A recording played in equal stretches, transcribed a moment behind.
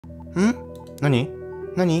何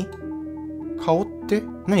何顔って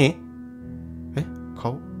何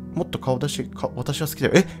顔もっと顔出し、私は好きだ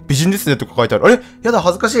よ。美人ですねとか書いてある。あれやだ、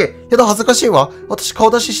恥ずかしい。やだ、恥ずかしいわ。私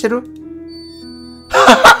顔出ししてる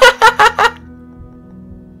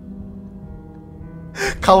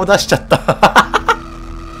顔出しちゃった。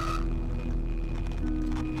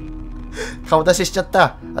顔出ししちゃっ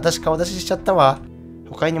た。私顔出ししちゃったわ。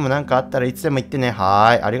他にも何かあったらいつでも言ってね。は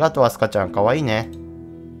ーい。ありがとう、アスカちゃん。かわいいね。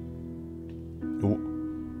お。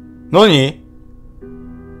何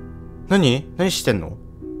してんの？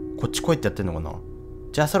こっち来いってやってんのかな？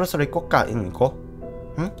じゃあそろそろ行こっか。行こ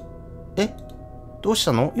う。どうし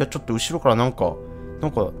たの？いや、ちょっと後ろからなんか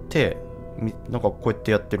手、なんかこうやっ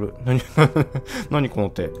てやってる。何この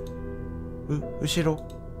手。後ろ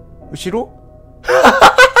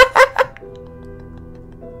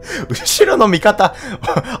後ろの味方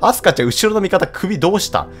アスカちゃん、後ろの味方、首どうし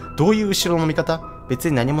た？どういう後ろの味方？別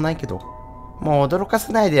に何もないけど。もう驚か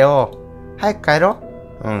せないでよ。早く帰ろ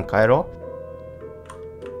う。帰ろう。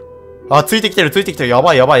あ、ついてきてる。や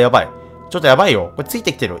ばい。ちょっとやばいよ。これつい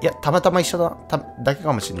てきてる。いや、たまたま一緒だけ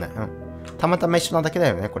かもしんない。たまたま一緒なだけだ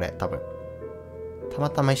よね、これ、多分。たま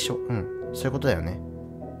たま一緒。そういうことだよね。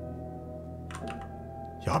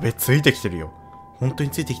やべ、ついてきてるよ。本当に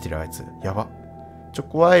ついてきてる、あいつ。やば。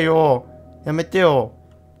怖いよ。やめてよ。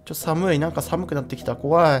寒い。なんか寒くなってきた。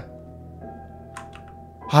怖い。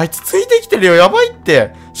あいつついてきてるよ。やばいっ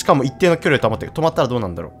て。しかも一定の距離で保ってる。止まったらどうな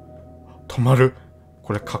んだろう。止まる。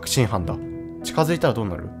これ確信犯だ。近づいたらどう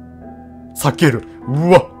なる？避ける。う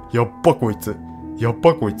わ。やっばこいつ。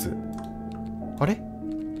あれ？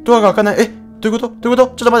ドアが開かない。どういうこと？ちょ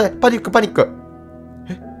っと待って。パニック。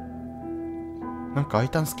なんか開い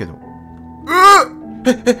たんすけど。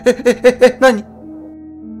何？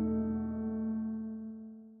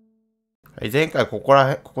はい、前回ここ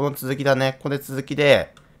の続きだね。ここで続き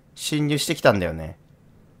で侵入してきたんだよね。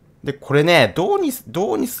で、これね、どう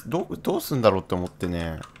すんだろうって思って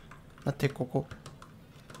ね。待って、ここ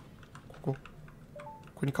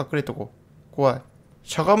に隠れとこ。怖い。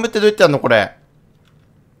しゃがむってどうやってやんのこれ。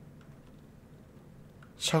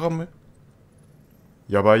しゃがむ？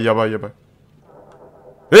やばい。な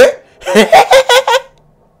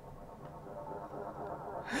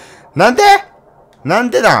んでな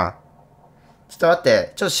んちょっと待っ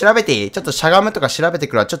て。ちょっと調べていい？ちょっとしゃがむとか調べて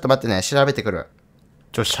くるわ。ちょっと待ってね。調べてくる。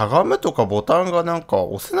しゃがむとかボタンがなんか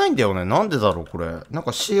押せないんだよね。なんでだろうこれ。なん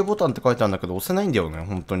か C ボタンって書いてあるんだけど押せないんだよね。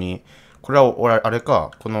本当に。これは俺、あれ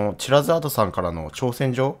か。このチラズアートさんからの挑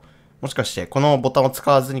戦状？もしかしてこのボタンを使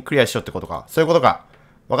わずにクリアしようってことか。そういうことか。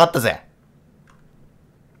わかったぜ。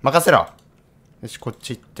任せろ。よし、こっ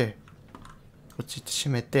ち行って。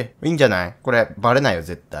閉めて。いいんじゃない？これバレないよ、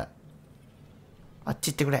絶対。あっ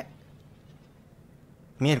ち行ってくれ。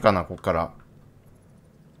見えるかなこっから。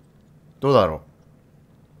どうだろ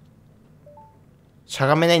う。しゃ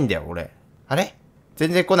がめないんだよ、俺。あれ？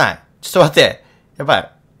全然来ない。ちょっと待って。やば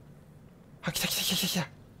い。あ、来た。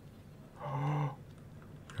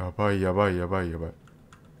やばい。や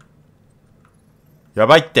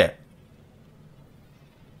ばいって。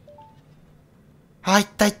あ、いっ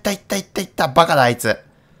た。バカだ、あいつ。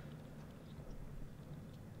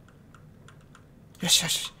よ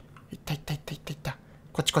し。いった。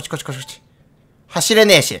こっち。走れ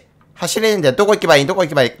ねえんだよ。どこ行けばいい？と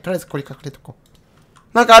りあえずこれ隠れとこう。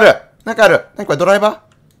なんかある。何これ、ドライバ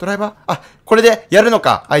ー？あ、これでやるの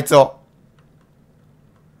かあいつを。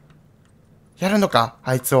や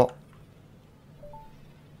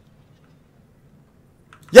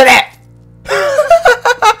れ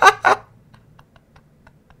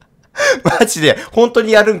マジで、本当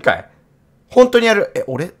にやるんかい？本当にやる。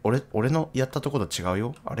俺のやったところと違う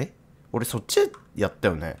よ。あれ？俺そっちやった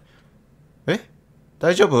よね。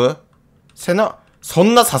大丈夫？そん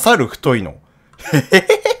な刺さる太いの？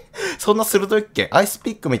そんな鋭いっけ？アイス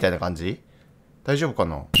ピックみたいな感じ？大丈夫か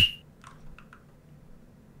な？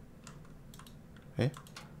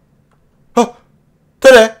あ！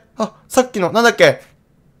誰？あ、さっきの、なんだっけ？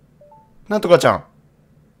なんとかちゃん。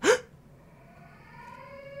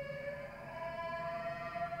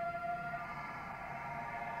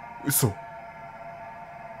嘘。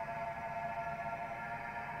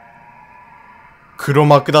黒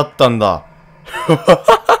幕だったんだ。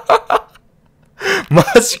マ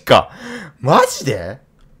ジか。マジで？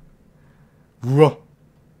うわ。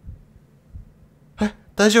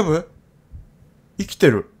大丈夫？生きて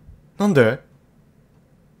る。なんで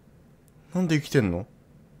生きてんの？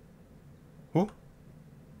お？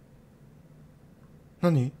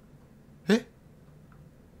何？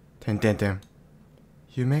てん。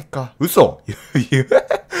夢か。嘘？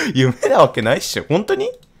夢なわけないっしょ。本当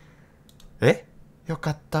に？よ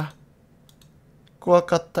かった。怖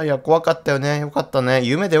かった。いや、怖かったよね。よかったね。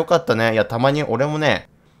夢でよかったね。いや、たまに俺もね、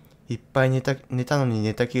いっぱい寝たのに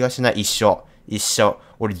寝た気がしない。一緒。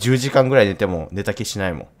俺10時間ぐらい寝ても寝た気しな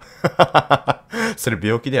いもん。それ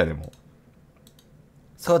病気だよね、もう。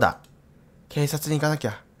そうだ。警察に行かなき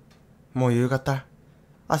ゃ。もう夕方。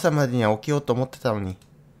朝までには起きようと思ってたのに。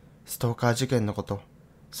ストーカー事件のこと、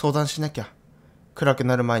相談しなきゃ。暗く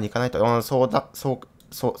なる前に行かないと。ストー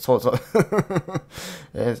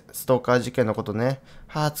カー事件のことね。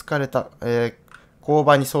疲れた。交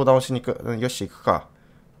番に相談をしに行く。よし、行くか。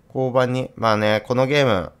交番に。まあね、このゲー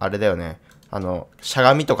ム、あれだよね。しゃ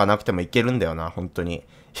がみとかなくてもいけるんだよな、本当に。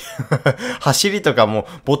走りとかも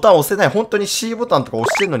ボタン押せない。本当に C ボタンとか押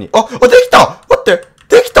してんのに。できた待って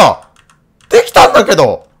できたんだけ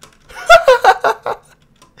ど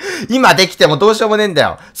今できてもどうしようもねえんだ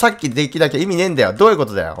よ。さっきできなきゃ意味ねえんだよ。どういうこ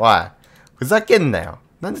とだよ。おい。ふざけんなよ。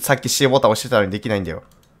なんでさっき C ボタン押してたのにできないんだよ。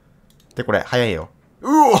で、これ、早いよ。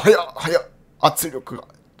早っ。圧力が、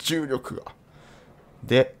重力が。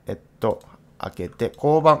で、開けて、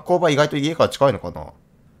交番意外と家から近いのかな。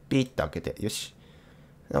ピーって開けて、よし。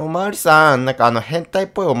おまわりさん、なんか変態っ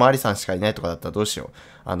ぽいおまわりさんしかいないとかだったらどうしよ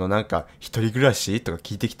う。なんか、一人暮らしとか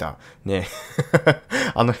聞いてきた。ね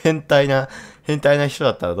変態な人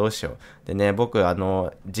だったらどうしよう。でね、僕、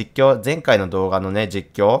実況、前回の動画のね、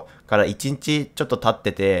実況から1日ちょっと経っ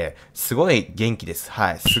てて、すごい元気です。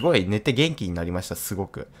はい。すごい寝て元気になりました、すご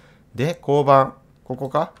く。で、交番、ここ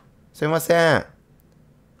か？すいません。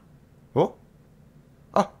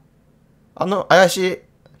怪しい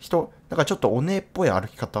人、なんかちょっとお姉っぽい歩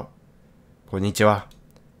き方。こんにちは。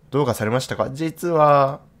どうかされましたか？実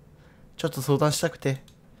は、ちょっと相談したくて。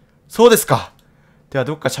そうですか。では、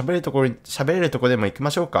どっか喋れるとこでも行きま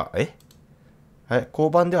しょうか。交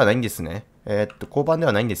番ではないんですね。交番で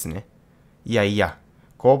はないんですね。いや、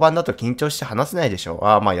交番だと緊張して話せないでしょ。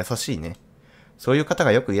まあ優しいね。そういう方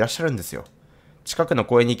がよくいらっしゃるんですよ。近くの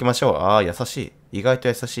公園に行きましょう。優しい。意外と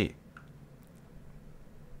優しい。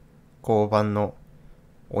交番の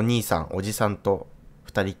お兄さん、おじさんと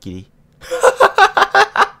二人きり。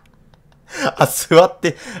座っ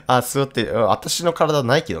て、私の体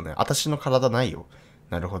ないけどね。私の体ないよ。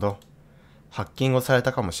なるほど。ハッキングをされ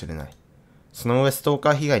たかもしれない。その上ストーカ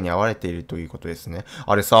ー被害に遭われているということですね。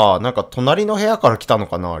あれさ、なんか隣の部屋から来たの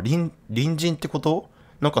かな？隣人ってこと？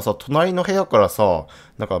なんかさ、隣の部屋からさ、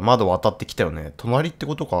なんか窓渡ってきたよね。隣って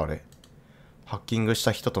ことか、あれ。ハッキングし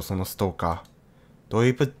た人とそのストーカー。同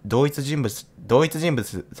一人物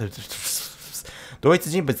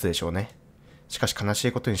でしょうね。しかし悲し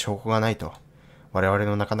いことに証拠がないと、我々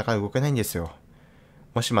のなかなか動けないんですよ。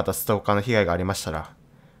もしまたストーカーの被害がありましたら、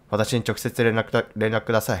私に直接連絡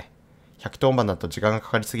ください。110番だと時間が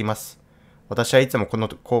かかりすぎます。私はいつもこの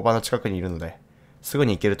交番の近くにいるので、すぐ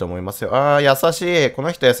に行けると思いますよ。優しい。こ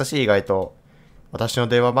の人優しい、意外と。私の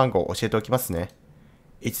電話番号教えておきますね。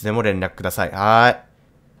いつでも連絡ください。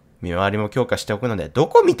見回りも強化しておくので、ど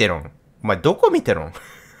こ見てろん？お前どこ見てろん？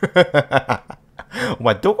お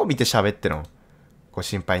前どこ見て喋ってろん？ご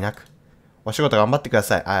心配なく。お仕事頑張ってくだ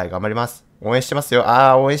さい。頑張ります。応援してますよ。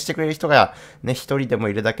応援してくれる人がね、一人でも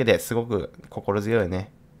いるだけですごく心強い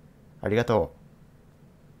ね。ありがと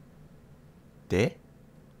う。で？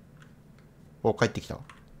帰ってきた。い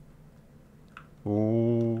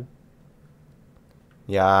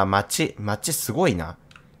やー、街すごいな。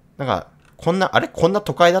なんか、こんな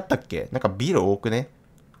都会だったっけ？なんかビル多くね？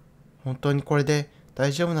本当にこれで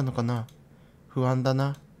大丈夫なのかな？不安だ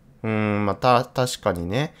な。確かに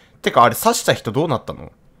ね。てか、あれ刺した人どうなった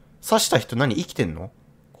の？刺した人生きてんの？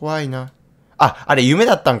怖いな。あれ夢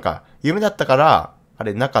だったんか。夢だったから、あ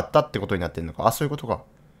れなかったってことになってんのか。そういうことか。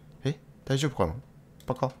大丈夫かな？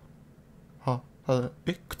バカ？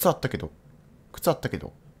靴あったけど。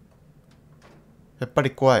やっぱ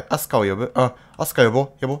り怖い。アスカを呼ぶ？アスカ呼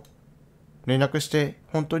ぼう。連絡して、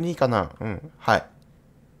本当にいいかな？はい。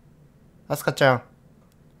アスカちゃん。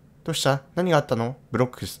どうした？何があったの？ブロッ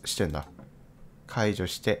クしてんだ。解除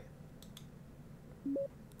して。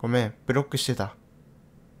ごめん、ブロックしてた。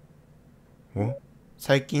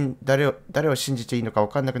最近誰を信じていいのか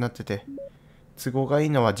分かんなくなってて。都合がいい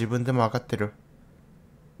のは自分でも分かってる。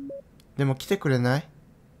でも来てくれない？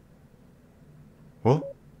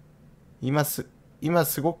今す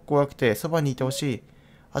ごく怖くてそばにいてほしい。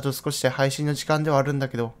あと少しで配信の時間ではあるんだ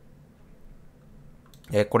けど。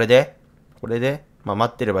これで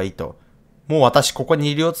待ってればいいと。もう私ここに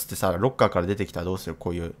いるよっつってさ、ロッカーから出てきたらどうする？こ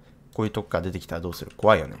ういうとこから出てきたらどうする？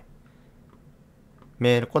怖いよね。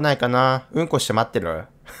メール来ないかな？うんこして待ってる？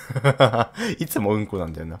いつもうんこな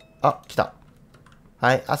んだよな。来た。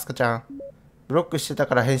はい、アスカちゃん。ブロックしてた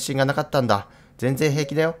から返信がなかったんだ。全然平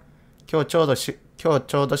気だよ。今日ちょうど出今日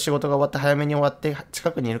ちょうど仕事が終わって早めに終わって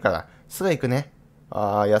近くにいるから、すぐ行くね。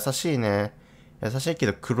ああ、優しいね。優しいけ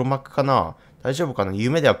ど黒幕かな？大丈夫かな？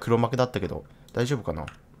夢では黒幕だったけど、大丈夫かな？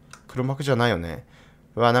黒幕じゃないよね。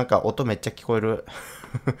うわ、なんか音めっちゃ聞こえる。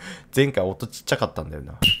前回音ちっちゃかったんだよ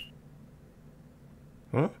な。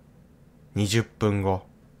ん？ 20 分後。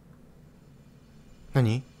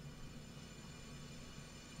何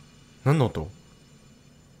の音？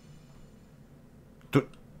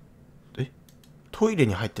トイレ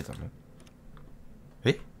に入ってたの？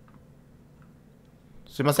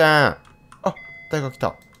すいません。あ、誰が来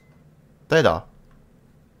た。誰だ？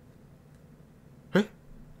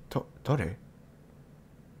誰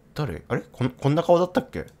あれこんな顔だったっ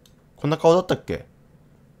け？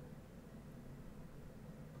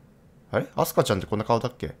あれアスカちゃんってこんな顔だ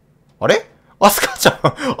っけ？あれアスカちゃ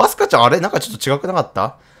んあれなんかちょっと違くなかっ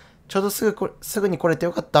た？ちょうどすぐに来れて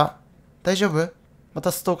よかった。大丈夫？ま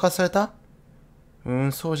たストーカーされた？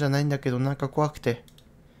そうじゃないんだけどなんか怖くて。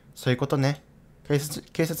そういうことね。警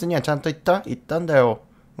察にはちゃんと言ったんだよ。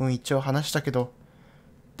一応話したけど。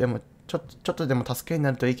でも、ちょっとでも助けに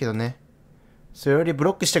なるといいけどね。それよりブ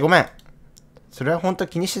ロックしてごめん。それは本当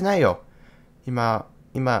気にしてないよ。今、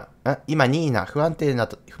ニーナ、不安定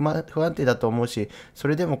だと思うし、そ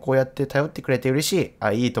れでもこうやって頼ってくれて嬉し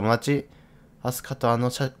い。いい友達。アスカと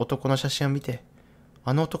男の写真を見て。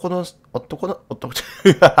あの男の、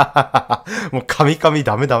もうカミ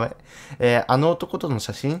ダメ。あの男との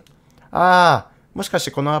写真？もしかし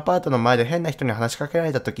てこのアパートの前で変な人に話しかけら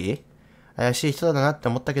れた時？怪しい人だなって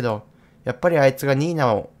思ったけど、やっぱりあいつがニー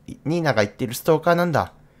ナが言っているストーカーなん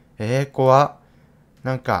だ。怖っ。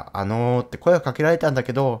なんか、って声をかけられたんだ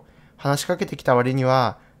けど、話しかけてきた割に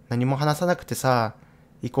は何も話さなくてさ、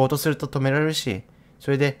行こうとすると止められるし、そ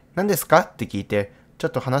れで、何ですかって聞いて、ちょ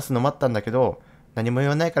っと話すの待ったんだけど、何も言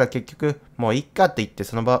わないから結局、もういっかって言って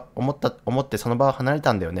思ってその場を離れ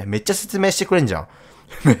たんだよね。めっちゃ説明してくれんじゃん。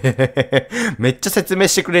めっちゃ説明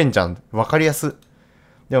してくれんじゃん。わかりやす。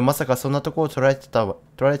でもまさかそんなとこを取られてた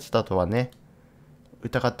とはね。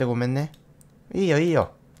疑ってごめんね。いい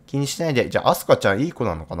よ。気にしないで。じゃあ、アスカちゃんいい子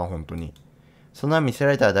なのかな本当に。そんな見せ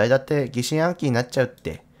られたら誰だって疑心暗鬼になっちゃうっ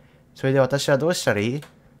て。それで私はどうしたらいい？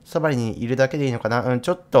そばにいるだけでいいのかな？ち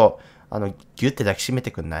ょっと、ギュって抱きしめ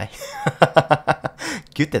てくんない？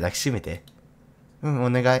ギュって抱きしめて。お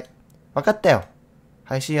願い。わかったよ。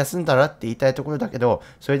配信休んだらって言いたいところだけど、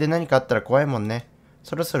それで何かあったら怖いもんね。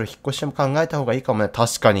そろそろ引っ越しも考えた方がいいかもね。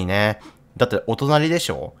確かにね。だってお隣で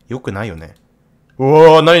しょ？よくないよね。う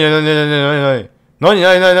わー、なに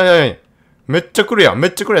めっちゃ来るやん。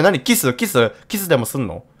何キスでもすん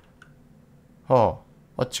の？違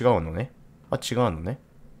うのね。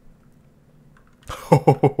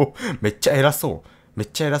めっちゃ偉そ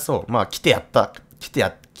う。まあ、来てあ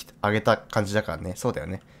げた感じだからね。そうだよ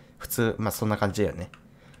ね。普通、まあそんな感じだよね。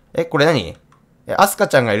これ何？アスカ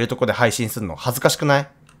ちゃんがいるとこで配信すんの？恥ずかしくない？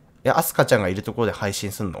アスカちゃんがいるところで配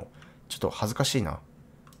信すんの？ちょっと恥ずかしいな。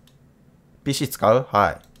PC 使う？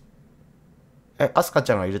はい。アスカち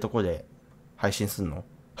ゃんがいるところで配信すんの？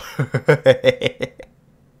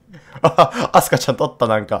アスカちゃん撮った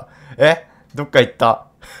なんか。どっか行った。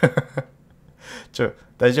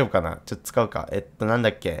大丈夫かな？使うか。なんだ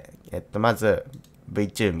っけ。まず、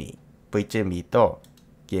VTuber と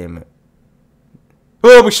ゲーム。び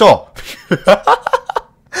っくりした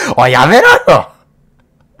おい、やめろよ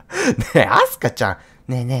ねえ、アスカちゃ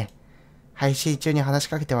ん。ねえ。配信中に話し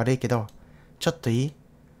かけて悪いけど、ちょっといい？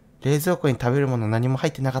冷蔵庫に食べるもの何も入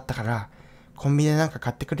ってなかったから、コンビニでなんか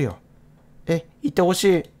買ってくるよ。行ってほし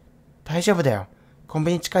い。大丈夫だよ。コン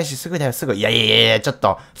ビニ近いしすぐだよ、すぐ。いや、ちょっ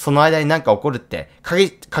と、その間になんか起こるって。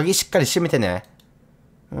鍵しっかり閉めてね。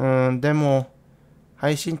でも、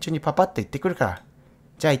配信中にパパって行ってくるから。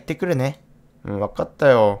じゃあ行ってくるね。わかった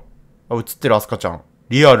よ。映ってるアスカちゃん。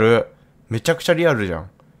リアル。めちゃくちゃリアルじゃん。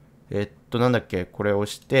なんだっけ、これ押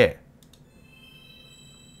して、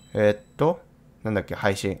なんだっけ、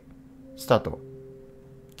配信。スタート。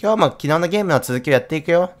今日も昨日のゲームの続きをやってい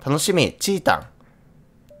くよ。楽しみ。チータン。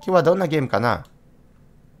今日はどんなゲームかな？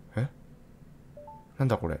なん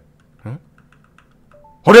だこれ。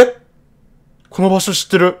あれ？この場所知っ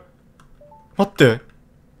てる。待って。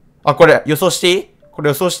これ予想していい？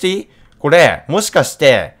これ、もしかし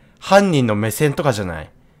て、犯人の目線とかじゃない？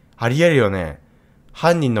ありえるよね。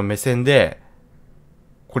犯人の目線で、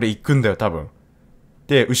これ行くんだよ、多分。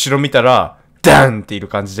で、後ろ見たら、ダーンっている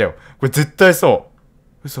感じだよ。これ絶対そ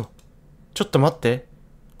う。嘘。ちょっと待って。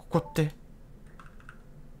ここって。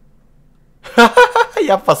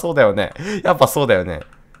やっぱそうだよね。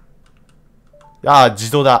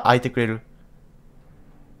自動だ。開いてくれる。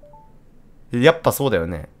やっぱそうだよ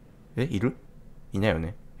ね。いる？いないよ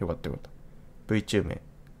ね。よかった。VTuber。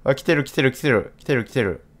あ、来てる来てる来てる来てる来て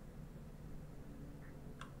る。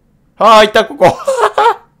ああ、いた、ここ。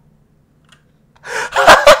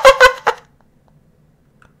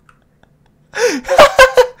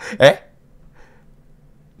え、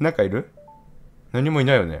なんかいる？何もい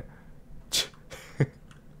ないよね。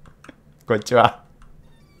こんにちは。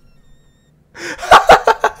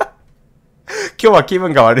今日は気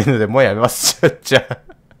分が悪いのでもうやめます。じゃあ。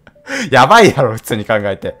やばいやろ、普通に考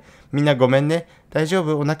えて。みんなごめんね。大丈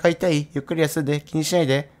夫？お腹痛い？ゆっくり休んで。気にしない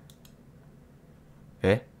で。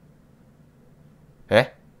え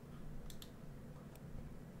え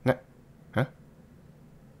な、え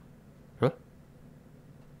え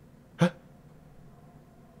え、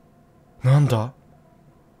なんだ？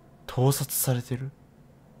盗撮されてる？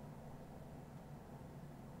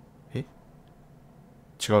え、違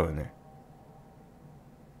うよね。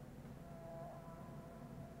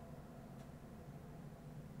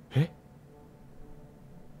え、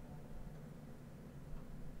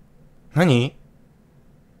何？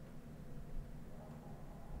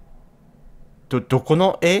どこ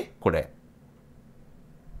の絵？これ。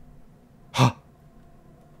は、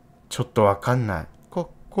ちょっとわかんない。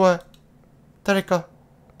怖い。誰か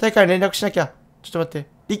に連絡しなきゃ。ちょっと待って。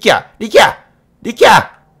リキヤち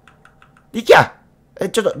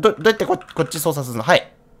ょっと、どうやってこっち操作するの？は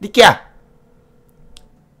い。リキヤ、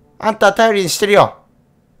あんた頼りにしてるよ。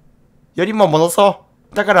よりも戻そ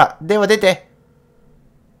う。だから、電話出て。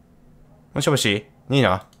もしもしニー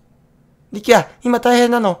ナ？リキヤ、今大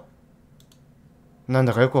変なの。なん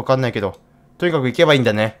だかよくわかんないけど、とにかく行けばいいん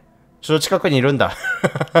だね。ちょっと近くにいるんだ。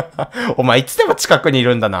お前いつでも近くにい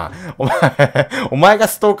るんだな。お前が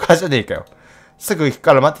ストーカーじゃねえかよ。すぐ行く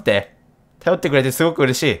から待ってて。頼ってくれてすごく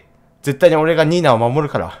嬉しい。絶対に俺がニーナを守る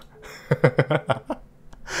から。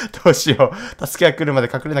どうしよう。助けが来るまで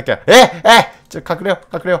隠れなきゃ。隠れよ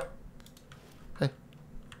う。はい。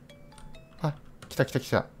あ、来た。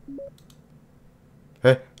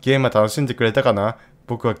ゲームは楽しんでくれたかな？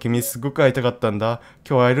僕は君すごく会いたかったんだ。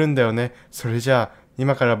今日会えるんだよね。それじゃあ、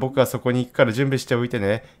今から僕がそこに行くから準備しておいて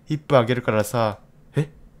ね。1分あげるからさ。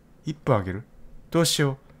1分あげる？どうし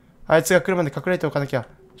よう。あいつが来るまで隠れておかなきゃ。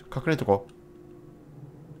隠れとこ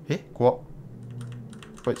う。怖っ。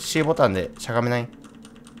これ C ボタンでしゃがめない？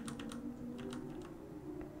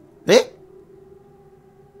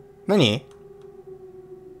何？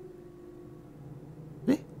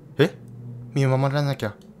身を守らなき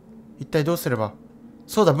ゃ。一体どうすれば。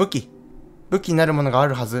そうだ、武器になるものがあ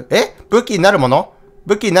るはず。武器になるもの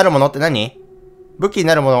って何？武器に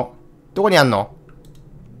なるもの。どこにあんの？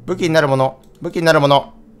武器になるもの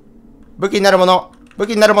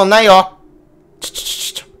ないよ。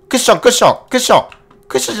クッショ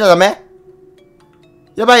ンじゃダメ？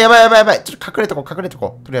やばい。ちょっと隠れとこ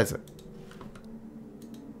う。とりあえず。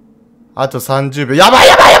あと30秒。やばい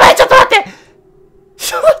ちょっと待って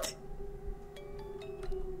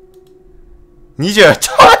 20、ち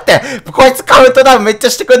ょっと待って、こいつカウントダウンめっちゃ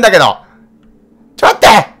してくんだけど。ちょっと待って、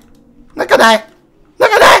なんかない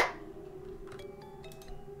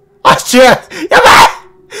あ、シュー、やばいよ、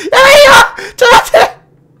ちょっと待って、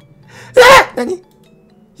何？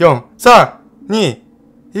 4、3、2、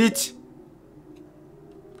1。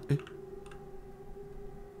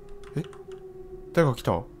誰が来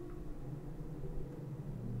た？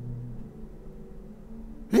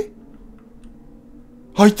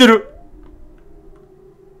入ってる。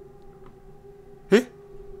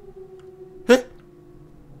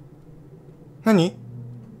何？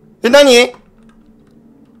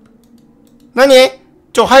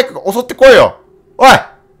早く襲ってこいよ。おい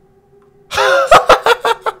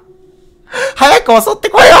早く襲って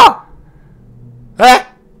こいよ。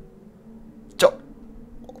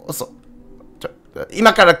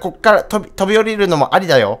今からこっから飛び降りるのもあり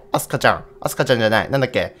だよ。アスカちゃんじゃない。なんだ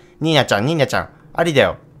っけ？ニーナちゃん。ありだ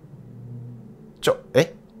よ。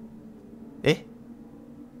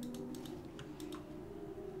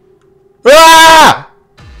うわ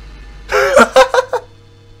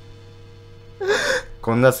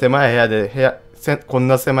こんな狭い部屋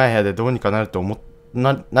でどうにかなると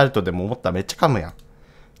でも思ったらめっちゃ噛むやん。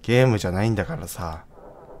ゲームじゃないんだからさ。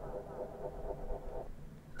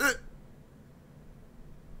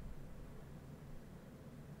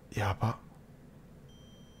やば。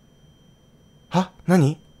は？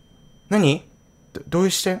何？どういう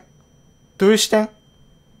視点？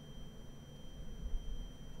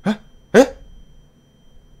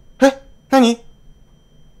何？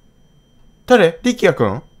誰？リキヤく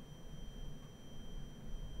ん？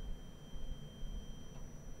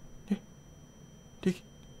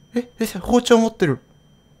包丁持ってる。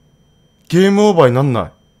ゲームオーバーになんない。っ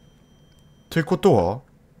てことは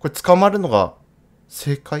これ捕まるのが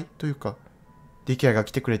正解というか、リキアが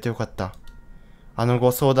来てくれてよかった。あの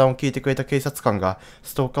後相談を聞いてくれた警察官が、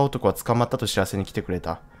ストーカー男は捕まったと知らせに来てくれ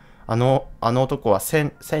た。あの男はセ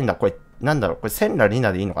ンラ、これ、なんだろう、これセンラリ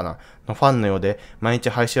ナでいいのかなのファンのようで、毎日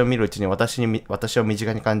配信を見るうちに私を身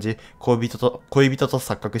近に感じ、恋人と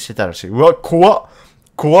錯覚してたらしい。うわ、怖っ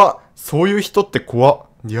そういう人って怖っ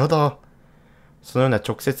やだ。そのような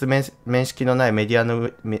直接面識のないメディアの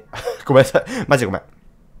ごめんなさい。マジごめん。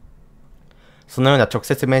そのような直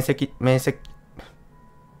接面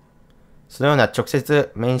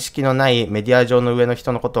識のないメディア上の上の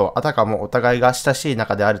人のことを、あたかもお互いが親しい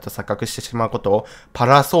仲であると錯覚してしまうことを、パ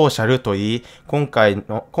ラソーシャルと言い、今回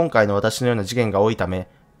の私のような事件が多い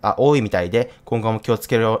みたいで、今後も気をつ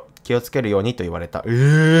けるようにと言われた。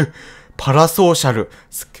パラソーシャル。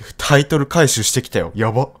タイトル回収してきたよ。や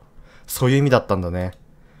ば。そういう意味だったんだね。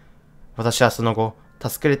私はその後、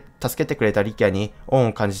助けてくれたリキアに恩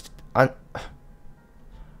を感じ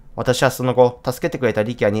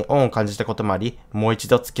たこともあり、もう一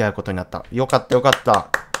度付き合うことになった。よかった。よか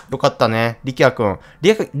ったね。リキアくん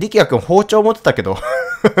包丁持ってたけど。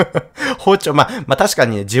包丁、まあ確か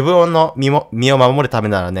にね、自分の身を守るため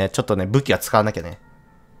ならね、ちょっとね、武器は使わなきゃね。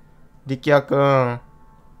リキアくん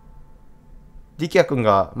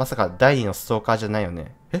がまさか第二のストーカーじゃないよ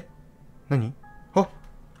ね。何？あ、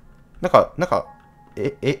なんか、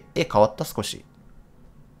絵変わった少し。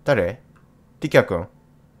誰？リキアくん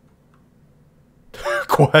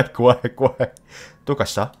怖い。どうか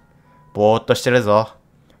した？ぼーっとしてるぞ。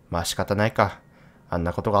まあ仕方ないか。あん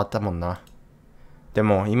なことがあったもんな。で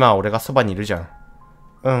も今は俺がそばにいるじゃん。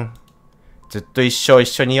うん。ずっと一生一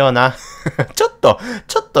緒にいような。ちょっと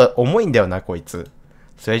重いんだよな、こいつ。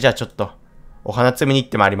それじゃあちょっと、お花摘みに行っ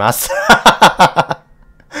てまいります。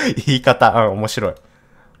言い方、面白い。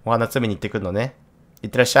お花摘みに行ってくるのね。いっ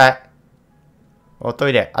てらっしゃい。お、ト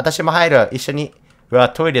イレ。私も入る。一緒に。うわ、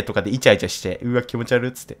トイレとかでイチャイチャして。うわ、気持ち悪い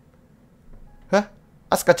っつって。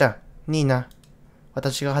アスカちゃん。ニーナ。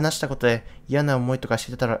私が話したことで嫌な思いとかし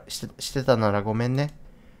てたならごめんね。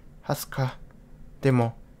アスカ。で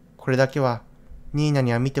も、これだけは、ニーナ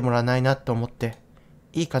には見てもらわないなと思って。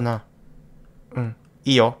いいかな？うん。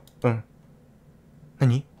いいよ。うん。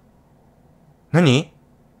何？何？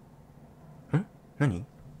何？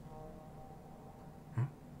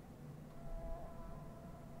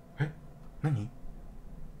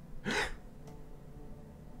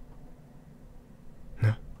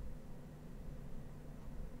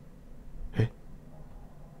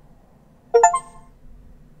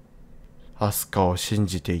アスカを信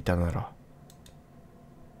じていたなら。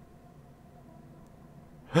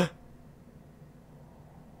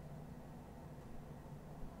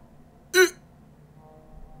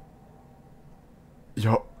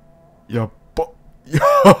やっば。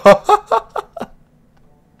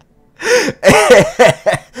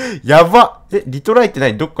やば。リトライって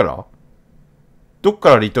何？どっから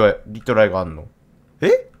リトライがあんの？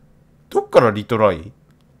どっからリトライ？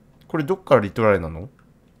これどっからリトライなの？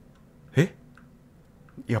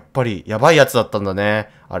やっぱり、やばいやつだったんだね。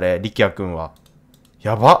あれ、リキアくんは。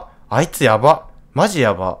やば。あいつやば。マジ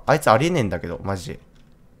やば。あいつありえねえんだけど、マジ。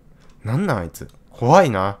なんなんあいつ。怖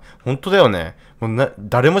いな。ほんとだよね。もう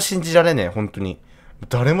誰も信じられねえ、ほんとに。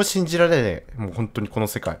誰も信じられねえ。もうほんとにこの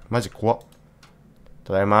世界。マジ怖っ。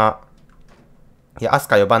ただいま。いや、アス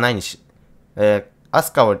カ呼ばないにし、ア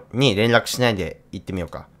スカに連絡しないで行ってみよう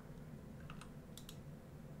か。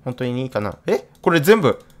本当にいいかな？これ全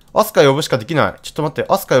部、アスカ呼ぶしかできない。ちょっと待っ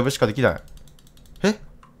て、アスカ呼ぶしかできない。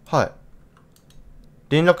はい。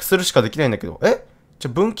連絡するしかできないんだけど。じ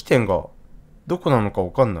ゃあ分岐点が、どこなのか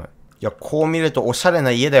わかんない。いや、こう見るとおしゃれ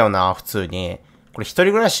な家だよな、普通に。これ一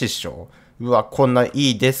人暮らしでしょ？うわ、こんない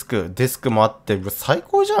いデスクもあって、うわ、最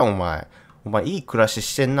高じゃん、お前いい暮らし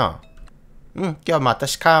してんな。今日も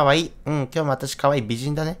私かわいい。美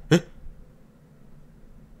人だね。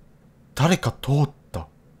誰か通った。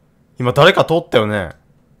今誰か通ったよね。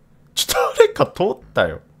誰か通った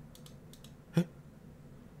よ。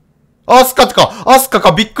アスカ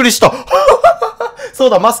か、びっくりした。そう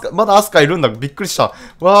だ、まだアスカいるんだ。びっくりした。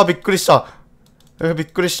わー、びっくりした。び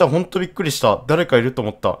っくりした。ほんとびっくりした。誰かいると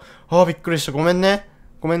思った。びっくりした。ごめんね。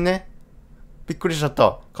びっくりしちゃっ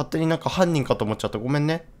た。勝手になんか犯人かと思っちゃった。ごめん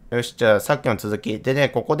ね。よし、じゃあさっきの続き。でね、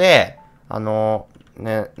ここで、なん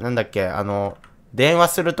だっけ、電話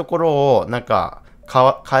するところを、なんか、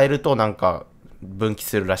変えるとなんか、分岐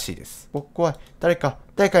するらしいです。怖い。誰か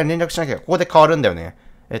に連絡しなきゃ。ここで変わるんだよね。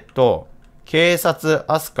警察、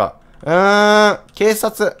アスカ。警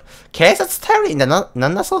察頼りになん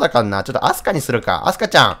なそうだからな。ちょっとアスカにするか。アスカ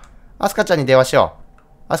ちゃんに電話しよ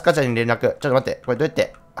う。アスカちゃんに連絡。ちょっと待って。これどうやっ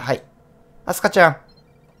て。はい。アスカちゃん。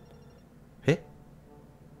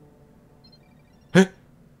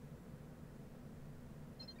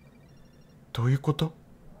どういうこと？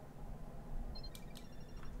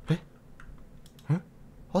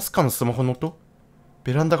アスカのスマホの音？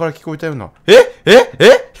ベランダから聞こえたような。ち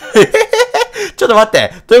ょっと待っ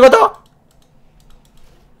て。どういうこ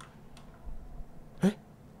と？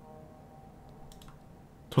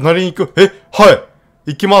隣に行く。はい。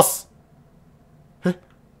行きます。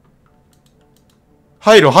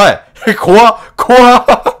入る、はい。怖っ。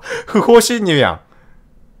不法侵入やん。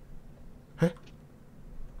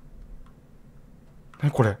何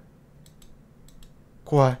これ？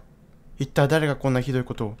怖い。一体誰がこんなひどい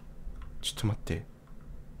ことを。ちょっと待って。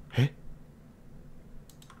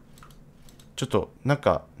ちょっと、なん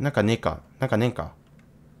かねえか。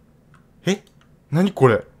何こ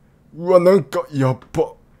れ？うわ、なんか、やっ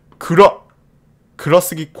ば。暗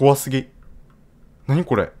すぎ、怖すぎ。何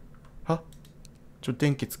これ？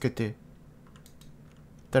電気つけて。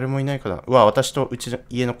誰もいないかな。うわ、私とうちの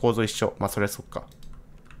家の構造一緒。まあ、それそっか。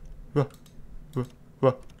うわ。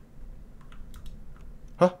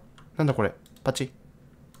なんだこれ。パチ。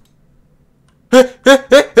ア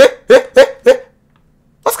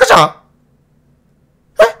スカちゃん？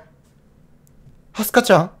アスカ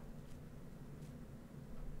ちゃん？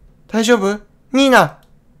大丈夫？ニーナ！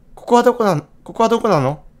ここはどこなの？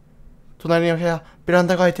隣の部屋、ベラン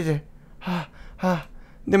ダが開いてて。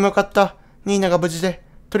でもよかった。ニーナが無事で。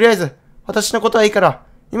とりあえず、私のことはいいから、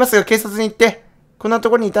今すぐ警察に行って。こんなと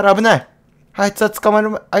ころにいたら危ない。あいつに捕ま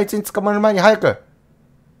る前に早く。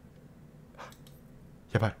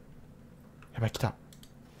やばい、来た。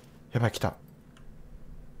やばい、来た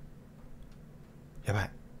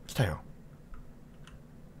よ。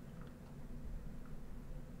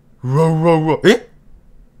うわ。うわ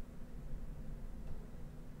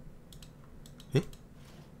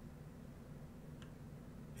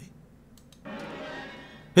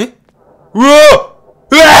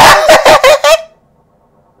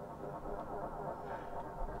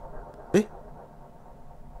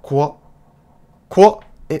怖っ。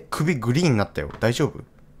首グリーンになったよ。大丈夫？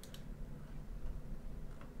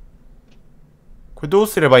これどう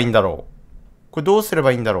すればいいんだろ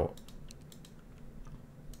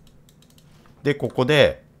う。で、ここ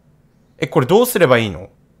で、これどうすればいいの？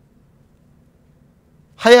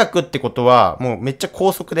早くってことは、もうめっちゃ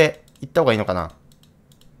高速で行った方がいいのかな？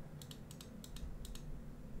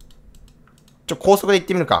高速で行っ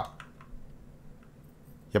てみるか。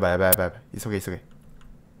やばい。急げ。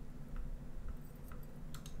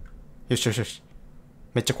よし。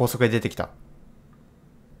めっちゃ高速で出てきた。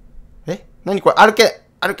何これ？歩け。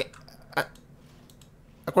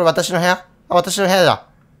これ私の部屋？私の部屋だ。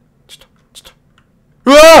ちょっと。う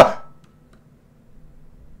わ！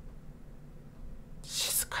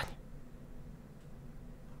静かに。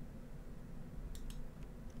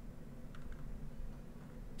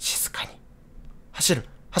走る。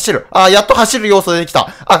やっと走る要素出てき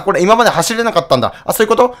た。これ今まで走れなかったんだ。そういう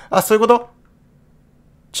こと？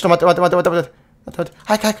ちょっと待って。早く。来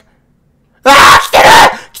てる！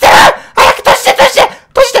早く閉じて！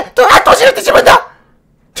閉じるって自分だ！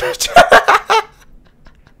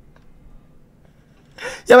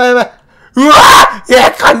やばい。うわ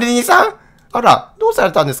ー！管理人さん！あら、どうさ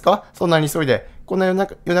れたんですか？そんなに急いで。こんな夜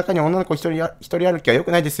中に女の子一人歩きは良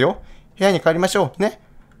くないですよ。部屋に帰りましょう。ね。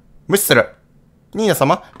無視する。ニーナ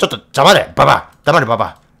様？ちょっと邪魔で、ババア。黙れ、ババ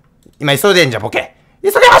ア。今急いでんじゃん、ボケ。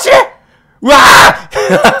急げ、走れ！うわー！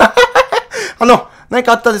何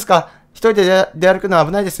かあったんですか？一人で出歩くのは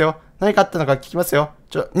危ないですよ。何かあったのか聞きますよ。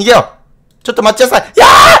逃げよう！ちょっと待ちなさい。助け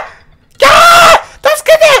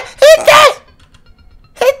て！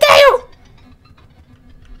変態よ！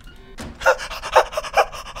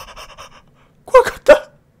怖かっ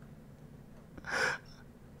た。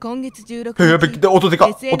今月16日、音でか。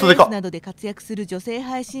SNS などで活躍する女性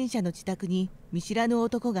配信者の自宅に見知らぬ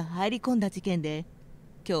男が入り込んだ事件で、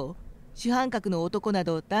今日、主犯格の男な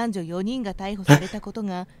ど男女4人が逮捕されたこと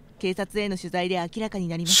が警察への取材で明らかに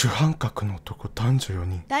なりました。主犯格の男、男女4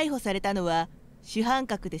人。逮捕されたのは、主犯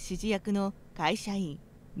格で指示役の会社員、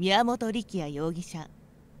宮本力也容疑者。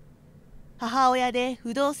母親で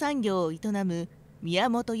不動産業を営む宮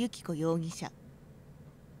本由紀子容疑者。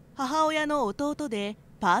母親の弟で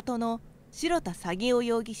パートの白田詐欺夫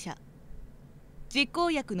容疑者。実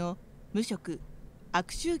行役の無職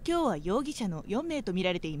悪臭共和容疑者の4名とみ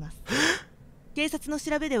られています。警察の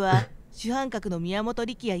調べでは、主犯格の宮本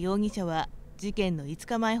力也容疑者は事件の5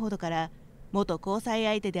日前ほどから元交際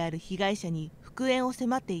相手である被害者に復縁を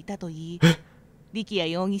迫っていたといい、力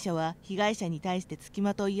也容疑者は被害者に対して付き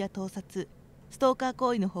まといや盗撮、ストーカー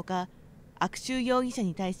行為のほか、悪臭容疑者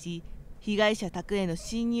に対し被害者宅への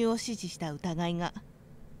侵入を指示した疑いが。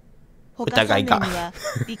他3名には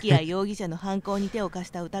力也容疑者の犯行に手を貸し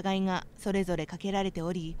た疑いがそれぞれかけられて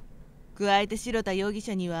おり、加えて白田容疑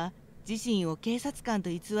者には自身を警察官と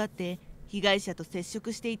偽って被害者と接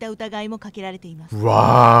触していた疑いもかけられています。う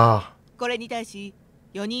わー。これに対し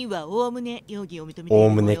4人はおおむね容疑を認めている模様です。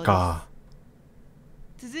おおむねか。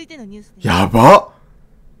続いてのニュースです。やばっ、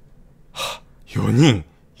は、4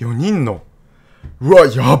人の、うわ、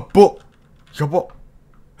やっば、やば。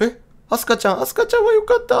アスカちゃんはよ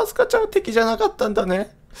かった。アスカちゃんは敵じゃなかったんだ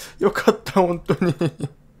ね。よかった、本当に。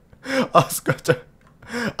アスカちゃん。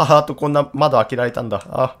あとこんな窓開けられたん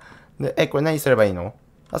だ。で、これ何すればいいの？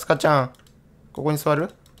アスカちゃん。ここに座る？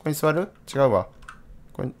違うわ。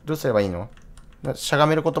これどうすればいいの？しゃが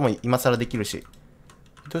めることも今更できるし。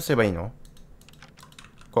どうすればいいの？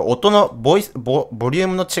これ音のボリュー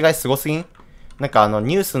ムの違いすごすぎん？なんか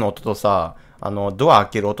ニュースの音とさ、ドア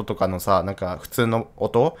開ける音とかのさ、なんか普通の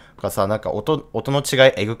音がさ、なんか音の違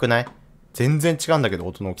いえぐくない？全然違うんだけど、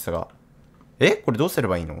音の大きさが。これどうすれ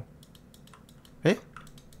ばいいの？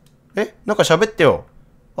なんか喋ってよ。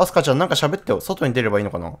アスカちゃんなんか喋ってよ。外に出ればいい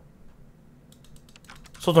のかな？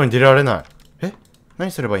外に出られない。何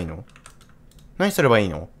すればいいの？何すればいい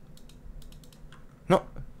の？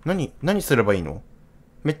何すればいいの？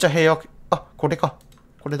めっちゃ平和。これか。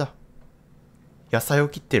これだ。野菜を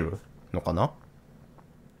切ってるのかな？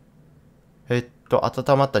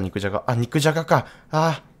温まった肉じゃが。肉じゃがか。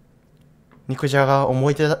肉じゃが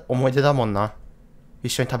思い出だもんな。一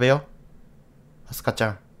緒に食べよう。アスカち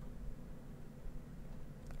ゃん。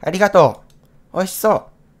ありがとう。美味しそ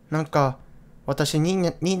う。なんか、私、ニ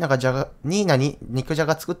ーナに肉じゃ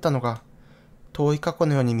が作ったのが、遠い過去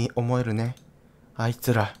のように思えるね。あい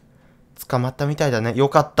つら、捕まったみたいだね。よ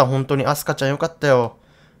かった、本当に。アスカちゃんよかったよ。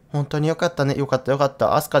本当によかったね。よかっ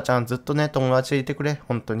た。アスカちゃんずっとね、友達でいてくれ。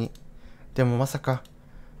本当に。でもまさか、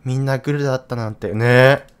みんなグルだったなんて。ね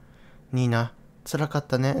え。ニーナ、辛かっ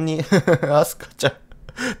たね。アスカちゃん、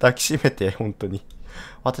抱きしめて、本当に。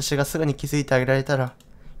私がすぐに気づいてあげられたら、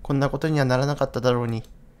こんなことにはならなかっただろうに。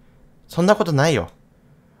そんなことないよ。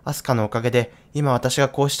アスカのおかげで、今私が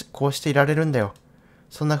こうしていられるんだよ。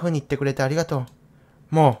そんな風に言ってくれてありがと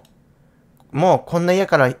う。もうこんな家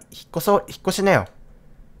から引っ越しなよ。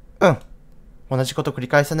同じこと繰り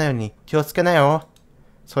返さないように気をつけなよ。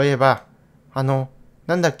そういえば、な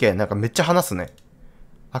んだっけ、なんかめっちゃ話すね。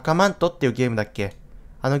赤マントっていうゲームだっけ？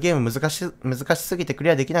あのゲーム難しすぎてクリ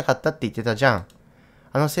アできなかったって言ってたじゃ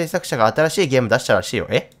ん。制作者が新しいゲーム出したらしいよ。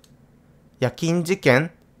夜勤事件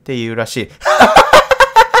っていうらしい。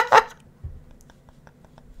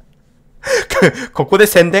ここで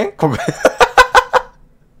宣伝こ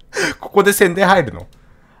こで宣伝入るの？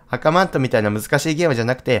赤マントみたいな難しいゲームじゃ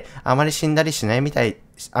なくて、あまり死んだりしないみたい。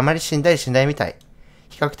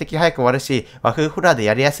比較的早く終わるし、和風フラーで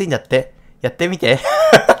やりやすいんだって。やってみて。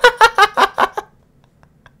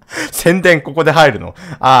宣伝ここで入るの？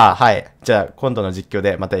はい。じゃあ、今度の実況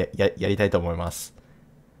でまたやりたいと思います。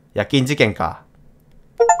夜勤事件か。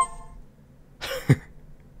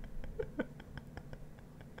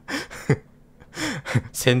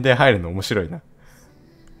宣伝入るの面白いな。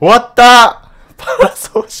終わった！パラ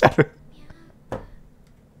ソーシャル。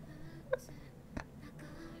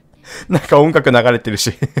なんか音楽流れてる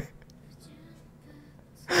し。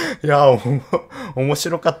いや、面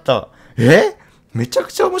白かった。めちゃ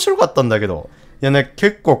くちゃ面白かったんだけど。いやね、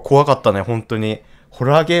結構怖かったね、本当に。ホ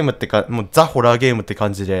ラーゲームってもうザ・ホラーゲームって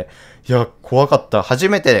感じで。いや、怖かった。初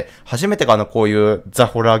めてかな、こういうザ・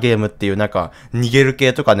ホラーゲームっていうなんか、逃げる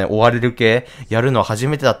系とかね、追われる系、やるの初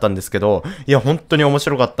めてだったんですけど、いや、本当に面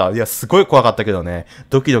白かった。いや、すごい怖かったけどね、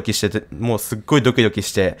ドキドキしてて、もうすっごいドキドキ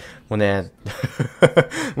して、もうね、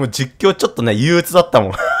もう実況ちょっとね、憂鬱だった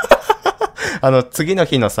もん。次の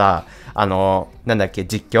日のさ、なんだっけ、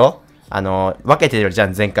実況分けてるじゃ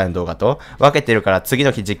ん、前回の動画と。分けてるから次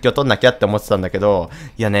の日実況撮んなきゃって思ってたんだけど、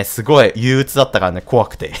いやね、すごい憂鬱だったからね、怖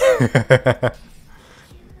くて。い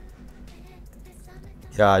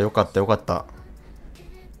やー、よかった。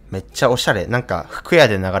めっちゃおしゃれ。なんか、服屋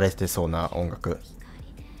で流れてそうな音楽。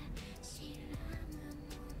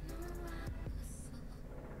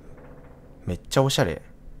めっちゃおしゃれ。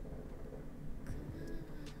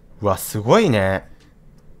うわ、すごいね。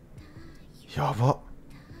やば。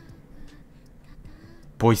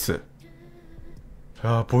ボイス。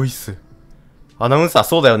ボイス。アナウンサー、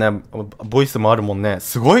そうだよね。ボイスもあるもんね。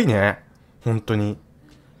すごいね。本当に。い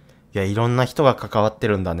や、いろんな人が関わって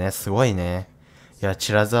るんだね。すごいね。いや、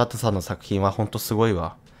チラズアートさんの作品はほんとすごい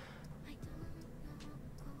わ。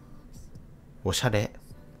おしゃれ。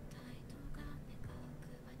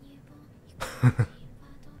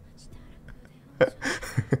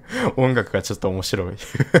音楽がちょっと面白い。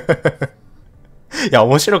いや、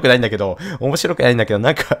面白くないんだけど、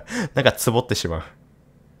なんかツボってしまう。い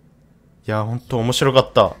や、ほんと面白か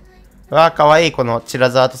った。うわー、かわいい。このチラ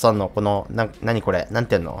ザートさんの、この、なにこれなん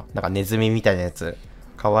ていうの、なんかネズミみたいなやつ。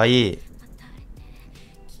かわいい。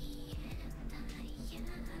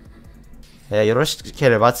よろしけ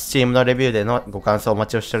れば、Steam のレビューでのご感想お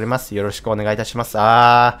待ちをしております。よろしくお願いいたします。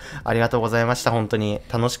ありがとうございました。本当に。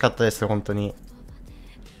楽しかったです。本当に。い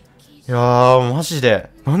やー、マジで。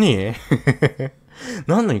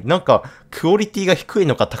何なんか、クオリティが低い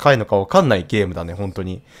のか高いのかわかんないゲームだね、本当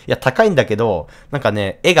に。いや、高いんだけど、なんか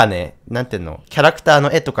ね、絵がね、なんていうの、キャラクター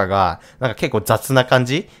の絵とかが、なんか結構雑な感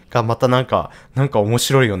じがまたなんか面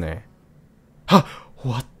白いよね。は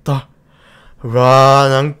終わった。うわー、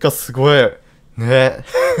なんかすごい。ね。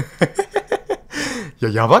いや、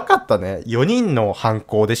やばかったね。4人の犯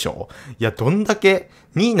行でしょ。いや、ニ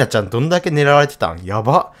ーナちゃんどんだけ狙われてたんや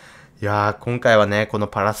ば。いやー、今回はね、この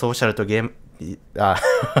パラソーシャルとゲーム、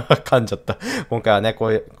噛んじゃった。今回はね、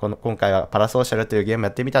今回はパラソーシャルというゲーム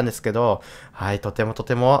やってみたんですけど、はい、とても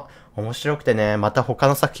面白くてね、また他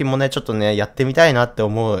の作品もね、ちょっとね、やってみたいなって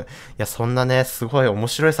思う。いや、そんなね、すごい面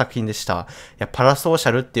白い作品でした。いや、パラソーシ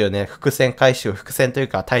ャルっていうね、伏線という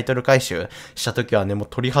かタイトル回収した時はね、もう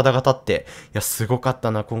鳥肌が立って、いや、すごかっ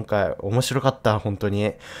たな、今回。面白かった、本当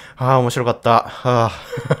に。面白かった。は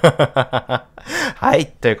い、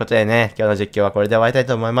ということでね、今日の実況はこれで終わりたい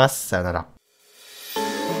と思います。さよなら。